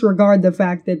to disregard the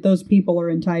fact that those people are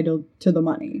entitled to the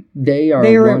money. They are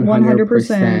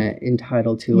 100%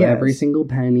 entitled to every single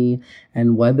penny,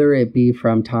 and whether it be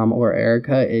from Tom or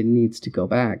Erika, it needs to go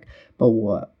back. But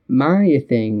what my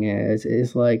thing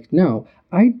is like, no,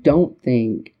 I don't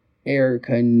think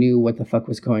Erica knew what the fuck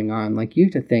was going on. Like, you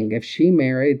have to think, if she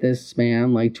married this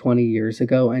man like 20 years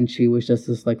ago and she was just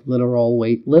this like little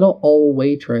old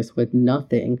waitress with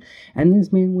nothing, and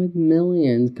this man with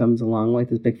millions comes along like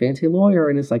this big fancy lawyer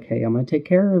and is like, hey, I'm gonna take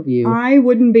care of you. I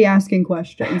wouldn't be asking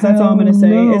questions. That's all I'm gonna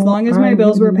say. No, as long as my I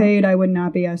bills would were not. paid, I would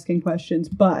not be asking questions.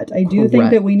 But I do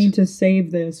think that we Correct. need to save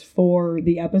this for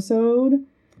the episode.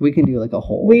 We can do like a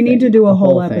whole We need to thing, do a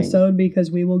whole thing. episode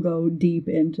because we will go deep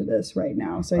into this right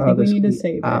now. So I Oh, think we this need will to be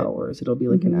save hours. It'll be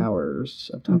like an Mhm. hours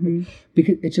of it. topic. Mhm.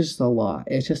 Because it's just a lot.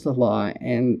 It's just a lot.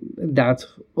 And that's,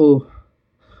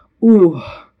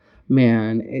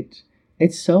 man,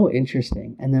 it's so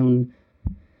interesting. And then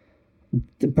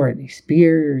the Britney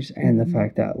Spears and the Mhm.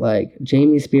 fact that like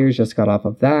Jamie Spears just got off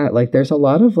of that. Like, there's a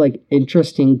lot of like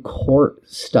interesting court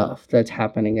stuff that's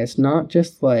happening. It's not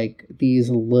just like these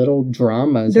little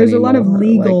dramas. There's a lot of anymore,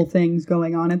 legal like, things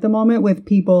going on at the moment with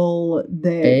people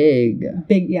that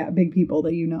big people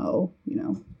that you know.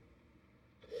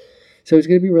 So it's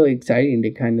going to be really exciting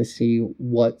to kind of see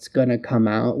what's going to come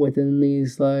out within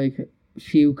these like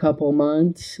few couple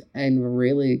months, and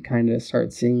really kind of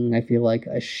start seeing, I feel like,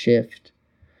 a shift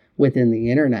within the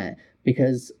internet,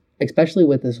 because especially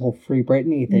with this whole Free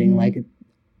Britney thing, Mhm. like,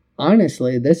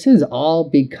 honestly, this is all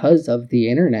because of the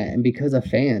internet and because of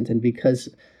fans and because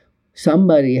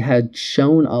somebody had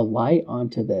shown a light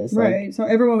onto this. Right. So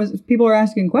people are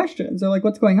asking questions. They're like,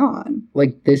 what's going on?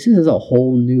 Like this is a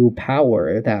whole new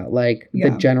power that like the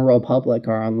Yeah. general public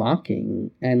are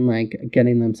unlocking and like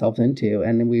getting themselves into.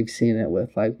 And we've seen it with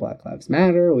like Black Lives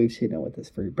Matter. We've seen it with this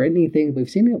Free Britney thing. We've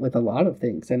seen it with a lot of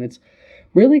things. And it's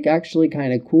really actually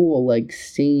kind of cool, like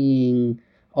seeing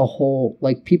a whole,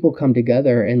 like people come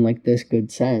together in like this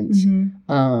good sense.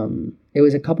 Mhm. It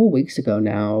was a couple weeks ago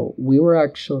now. We were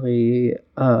actually,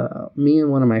 me and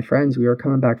one of my friends, we were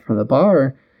coming back from the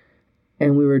bar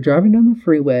and we were driving down the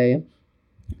freeway,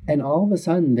 and all of a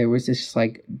sudden there was this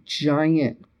like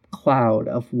giant cloud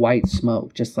of white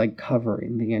smoke just like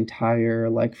covering the entire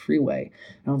like freeway.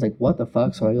 And I was like, what the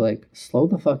fuck? So I like slowed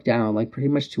the fuck down, like pretty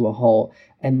much to a halt.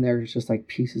 And there's just like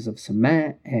pieces of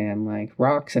cement and like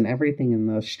rocks and everything in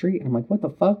the street. And I'm like, what the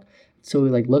fuck? So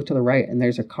we like look to the right and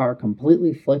there's a car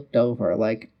completely flipped over,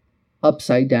 like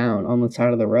upside down on the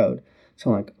side of the road.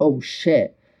 So I'm like, oh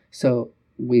shit. So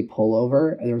we pull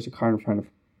over, and there was a car in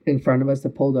front of us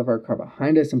that pulled over, a car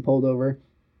behind us and pulled over.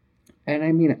 And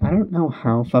I mean, I don't know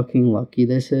how fucking lucky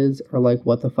this is or like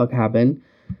what the fuck happened,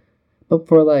 but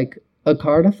for like a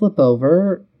car to flip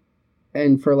over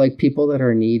and for like people that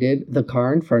are needed, the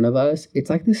car in front of us, it's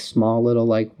like this small little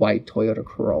like white Toyota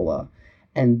Corolla.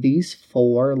 And these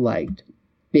four like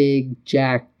big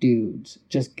jack dudes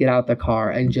just get out the car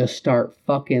and just start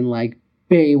fucking like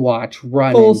Baywatch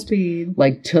running Full speed.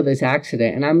 like to this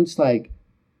accident. And I'm just like,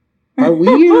 are we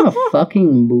in a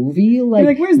fucking movie? You're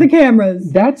like, where's the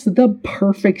cameras? That's the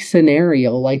perfect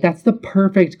scenario. Like, that's the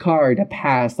perfect car to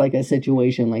pass like a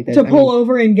situation like this. To pull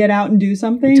over and get out and do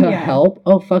something? To help.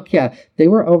 Oh fuck yeah. They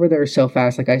were over there so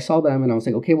fast. Like, I saw them and I was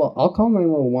like, okay, well, I'll call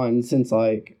 911 since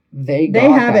like they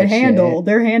have that it handled. shit.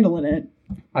 They're handling it.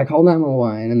 I called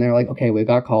 911 and they're like, okay, we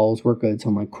got calls, we're good. So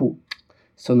I'm like, cool.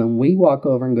 So then we walk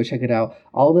over and go check it out.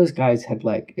 All those guys had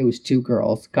like, it was two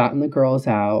girls, gotten the girls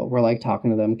out. We're like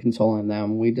talking to them, consoling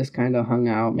them. We just kind of hung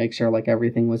out, make sure like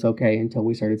everything was okay until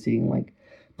we started seeing like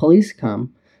police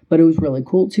come. But it was really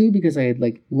cool too because I had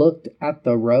like looked at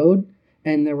the road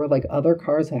and there were like other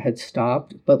cars that had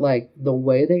stopped. But like the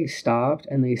way they stopped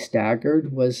and they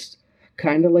staggered was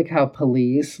kind of like how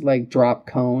police like drop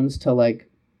cones to like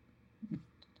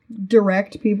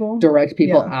direct people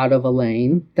out of a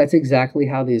lane. That's exactly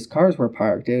how these cars were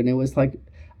parked, dude. And it was like,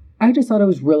 I just thought it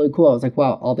was really cool. I was like,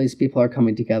 wow, all these people are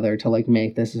coming together to like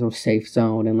make this a safe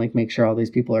zone and like make sure all these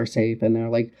people are safe, and they're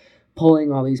like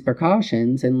pulling all these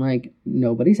precautions, and like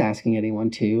nobody's asking anyone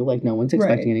to, like no one's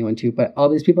expecting anyone to, but all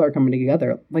these people are coming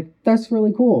together. Like, that's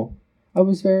really cool. I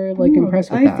was very like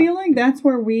impressed with that. I feel like that's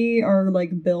where we are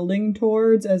like building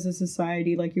towards as a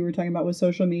society, like you were talking about with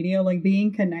social media, like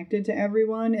being connected to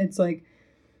everyone. It's like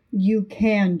you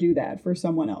can do that for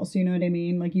someone else. You know what I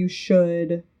mean? Like you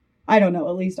should, I don't know,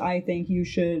 at least I think you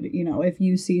should, you know, if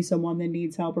you see someone that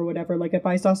needs help or whatever, like if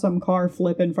I saw some car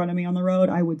flip in front of me on the road,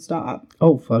 I would stop.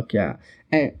 Oh, fuck yeah.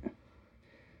 And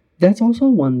that's also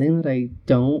one thing that I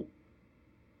don't,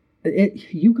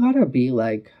 you gotta be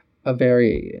like a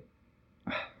very,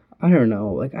 I don't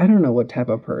know what type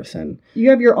of person. You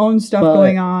have your own stuff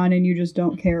going on and you just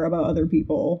don't care about other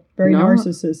people. Very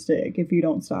narcissistic if you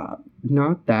don't stop.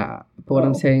 Not that. But what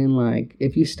I'm saying, like,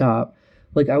 if you stop,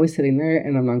 Like, I was sitting there,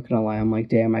 and I'm not gonna lie, I'm like,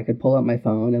 damn, I could pull up my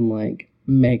phone and, like,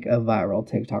 make a viral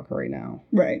TikTok right now.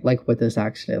 Right. Like, with this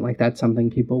accident. Like, that's something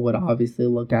people would obviously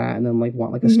look at and then, like,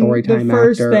 want, like, a story time The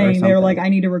first after thing, they were like, I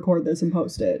need to record this and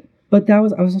post it. But I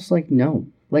was just like, no.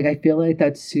 Like, I feel like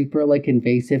that's super, like,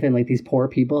 invasive, and, like, these poor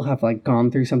people have, like,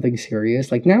 gone through something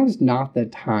serious. Like, now is not the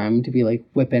time to be, like,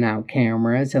 whipping out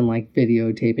cameras and, like,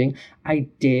 videotaping. I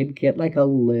did get, like, a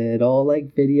little,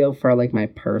 like, video for, like, my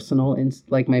personal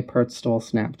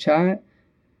Snapchat.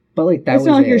 But, like, that was it's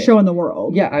not like it. you're showing the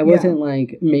world. Yeah, I wasn't,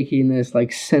 like, making this,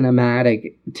 like,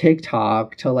 cinematic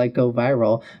TikTok to, like, go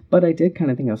viral. But I did kind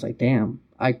of think, I was like, damn,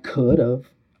 I could have.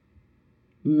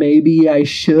 Maybe I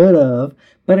should have.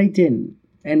 But I didn't.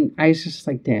 And I was just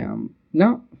like, damn,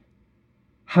 no.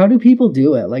 How do people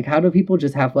do it? Like, how do people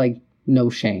just have, like,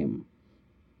 no shame?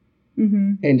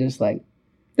 And just, like,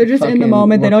 they're just in the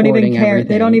moment. They don't even care. Everything.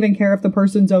 They don't even care if the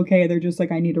person's okay. They're just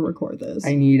like, I need to record this.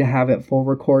 I need to have it full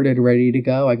recorded, ready to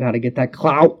go. I got to get that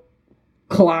clout.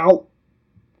 Got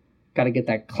to get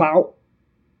that clout.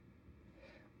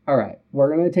 All right.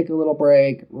 We're going to take a little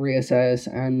break, reassess,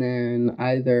 and then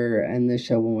either end this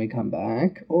show when we come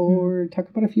back or talk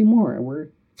about a few more.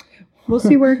 We'll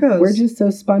see where it goes. We're just so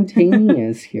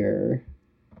spontaneous here.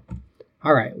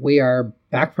 All right. We are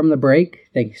back from the break.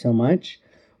 Thank you so much.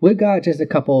 We've got just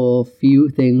a few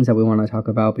things that we want to talk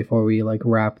about before we, like,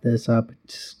 wrap this up.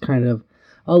 Just kind of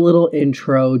a little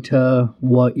intro to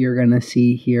what you're going to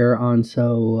see here on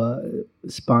So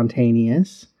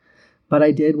Spontaneous. But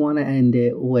I did want to end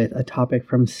it with a topic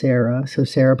from Sarah. So,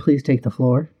 Sarah, please take the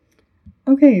floor.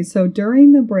 Okay, so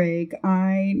during the break,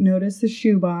 I noticed the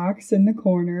shoebox in the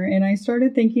corner, and I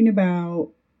started thinking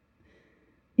about,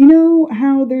 you know,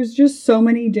 how there's just so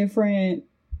many different,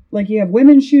 like, you have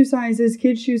women's shoe sizes,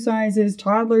 kids' shoe sizes,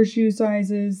 toddler shoe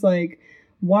sizes. Like,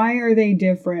 why are they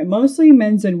different? Mostly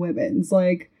men's and women's.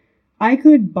 Like, I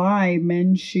could buy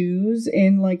men's shoes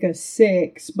in, like, a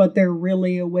 6, but they're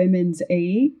really a women's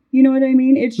 8. You know what I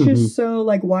mean? It's just so,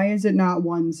 like, why is it not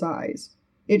one size?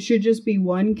 It should just be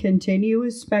one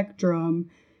continuous spectrum,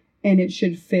 and it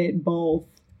should fit both.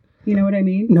 You know what I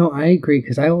mean? No, I agree,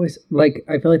 because I always, like,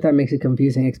 I feel like that makes it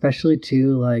confusing, especially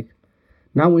to, like,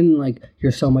 not when, like,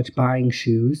 you're so much buying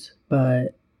shoes,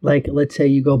 but, like, let's say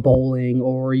you go bowling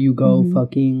or you go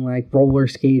fucking, like, roller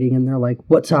skating, and they're like,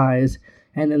 what size?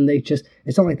 And then they just,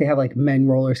 it's not like they have, like, men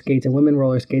roller skates and women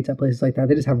roller skates at places like that.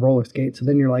 They just have roller skates. So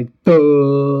then you're like,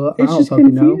 duh. It's just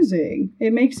confusing.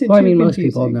 It makes it well, too I mean, confusing.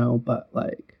 most people know, but,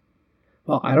 like,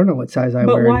 well, I don't know what size I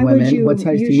wear in women. What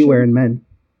size do you wear in men?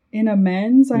 In a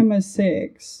men's, I'm a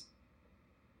 6.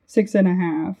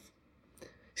 6.5.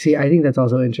 See, I think that's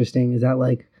also interesting is that,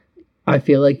 like, I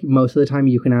feel like most of the time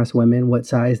you can ask women what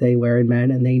size they wear in men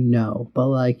and they know. But,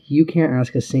 like, you can't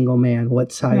ask a single man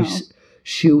what size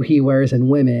shoe he wears in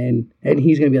women and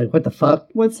he's going to be like, what the fuck?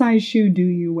 What size shoe do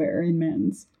you wear in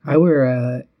men's? I wear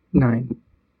a 9.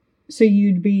 So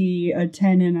you'd be a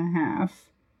 10.5,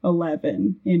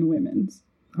 11 in women's.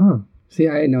 Oh, see,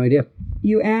 I had no idea.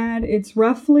 You add, it's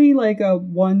roughly like a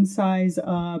 1 size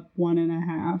up,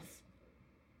 1.5.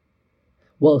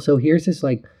 Well, so here's this,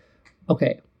 like,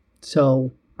 okay,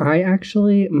 so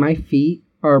my feet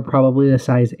are probably the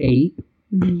size 8,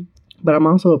 but I'm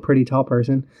also a pretty tall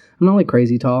person. I'm not, like,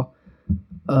 crazy tall,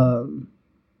 but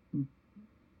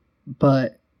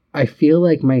I feel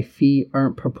like my feet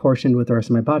aren't proportioned with the rest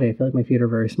of my body. I feel like my feet are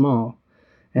very small,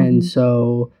 and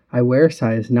so I wear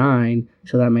size 9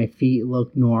 so that my feet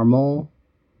look normal,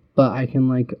 but I can,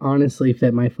 like, honestly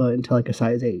fit my foot into, like, a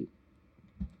size 8.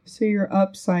 So you're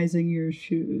upsizing your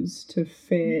shoes to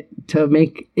fit. To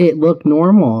make it look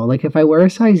normal. Like, if I wear a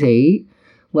size 8,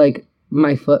 like,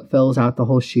 my foot fills out the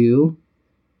whole shoe,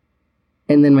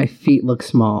 and then my feet look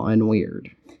small and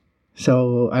weird.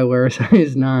 So I wear a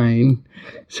size 9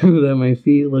 so that my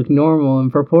feet look normal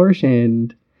and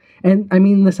proportioned. And, I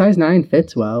mean, the size 9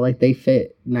 fits well. Like, they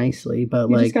fit nicely, but,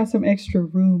 you like... just got some extra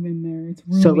room in there. It's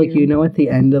roomier. So, like, you know at the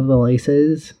end of the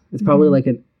laces, it's probably, like,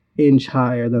 an inch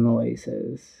higher than the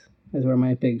laces. Is where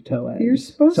my big toe ends. You're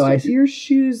supposed to... your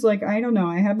shoes, like, I don't know.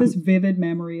 I have this vivid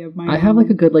memory of my I have, like,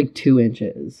 a good, like, 2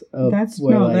 inches. That's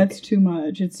too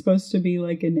much. It's supposed to be,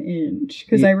 like, an inch.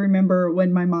 Because I remember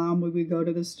when my mom would go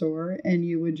to the store and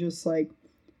you would just, like...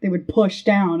 They would push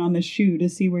down on the shoe to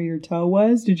see where your toe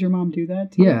was. Did your mom do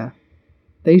that too? Yeah.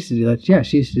 They used to do that. Yeah,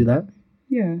 she used to do that.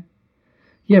 Yeah.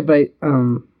 Yeah, but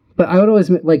I would always,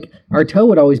 like, our toe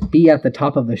would always be at the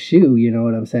top of the shoe, you know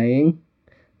what I'm saying?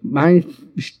 My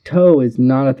toe is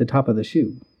not at the top of the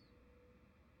shoe.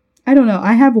 I don't know.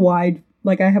 I have wide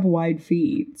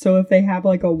feet. So if they have,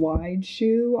 like, a wide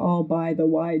shoe, I'll buy the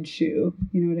wide shoe.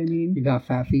 You know what I mean? You got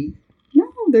fat feet? No,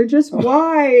 they're just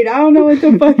wide. I don't know what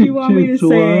the fuck you want me to Just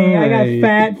say. I got wide.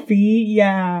 fat feet.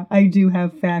 Yeah, I do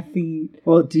have fat feet.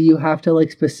 Well, do you have to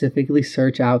like specifically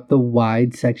search out the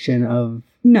wide section of?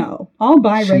 No, I'll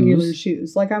buy regular Shoes?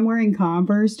 shoes. Like I'm wearing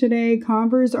Converse today.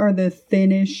 Converse are the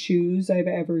thinnest shoes I've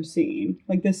ever seen.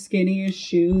 Like the skinniest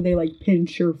shoe, they like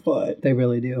pinch your foot. They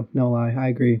really do. No lie, I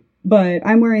agree. But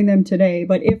I'm wearing them today.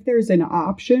 But if there's an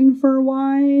option for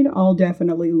wide, I'll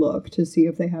definitely look to see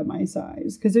if they have my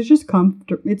size. Because it's just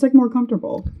it's like more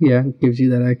comfortable. Yeah, gives you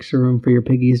that extra room for your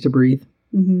piggies to breathe.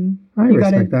 Mm-hmm. I You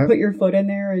gotta respect that. put your foot in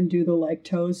there and do the like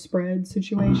toe spread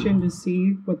situation to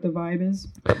see what the vibe is.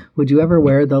 Would you ever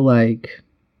wear the like?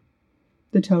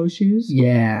 The toe shoes.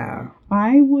 Yeah,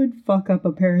 I would fuck up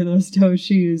a pair of those toe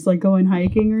shoes, like going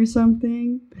hiking or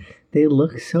something. they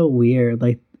look so weird.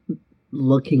 Like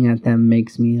looking at them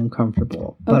makes me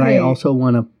uncomfortable. But I Okay. also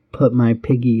want to put my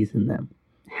piggies in them.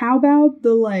 How about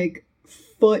the like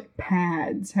foot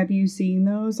pads? Have you seen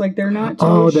those? Like they're not toe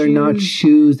Oh, shoes. they're not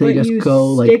shoes. They but just you go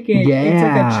like stick it. yeah. It's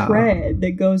like a tread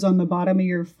that goes on the bottom of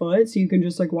your foot, so you can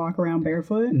just like walk around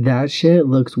barefoot. That shit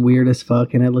looks weird as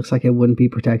fuck, and it looks like it wouldn't be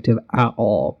protective at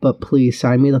all. But please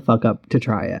sign me the fuck up to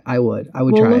try it. I would. I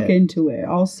would We'll try look it. into it.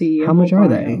 I'll see. How and much we'll are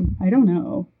buy they? 'em. I don't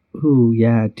know. Ooh,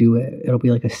 yeah, do it. It'll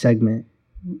be like a segment.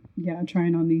 Yeah,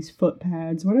 trying on these foot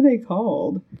pads. What are they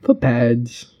called? Foot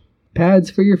pads.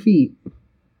 Pads for your feet.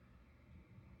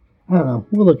 I don't know.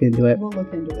 We'll look into it. We'll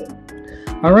look into it.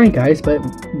 All right, guys, but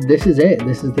this is it.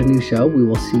 This is the new show. We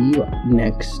will see you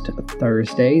next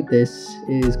Thursday. This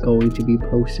is going to be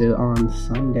posted on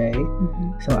Sunday.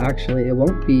 Mhm. So actually, it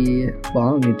won't be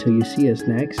long until you see us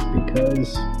next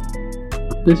because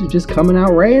this is just coming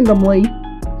out randomly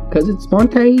because it's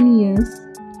spontaneous.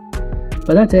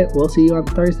 But that's it. We'll see you on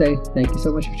Thursday. Thank you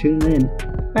so much for tuning in.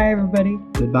 Bye, everybody.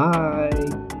 Goodbye.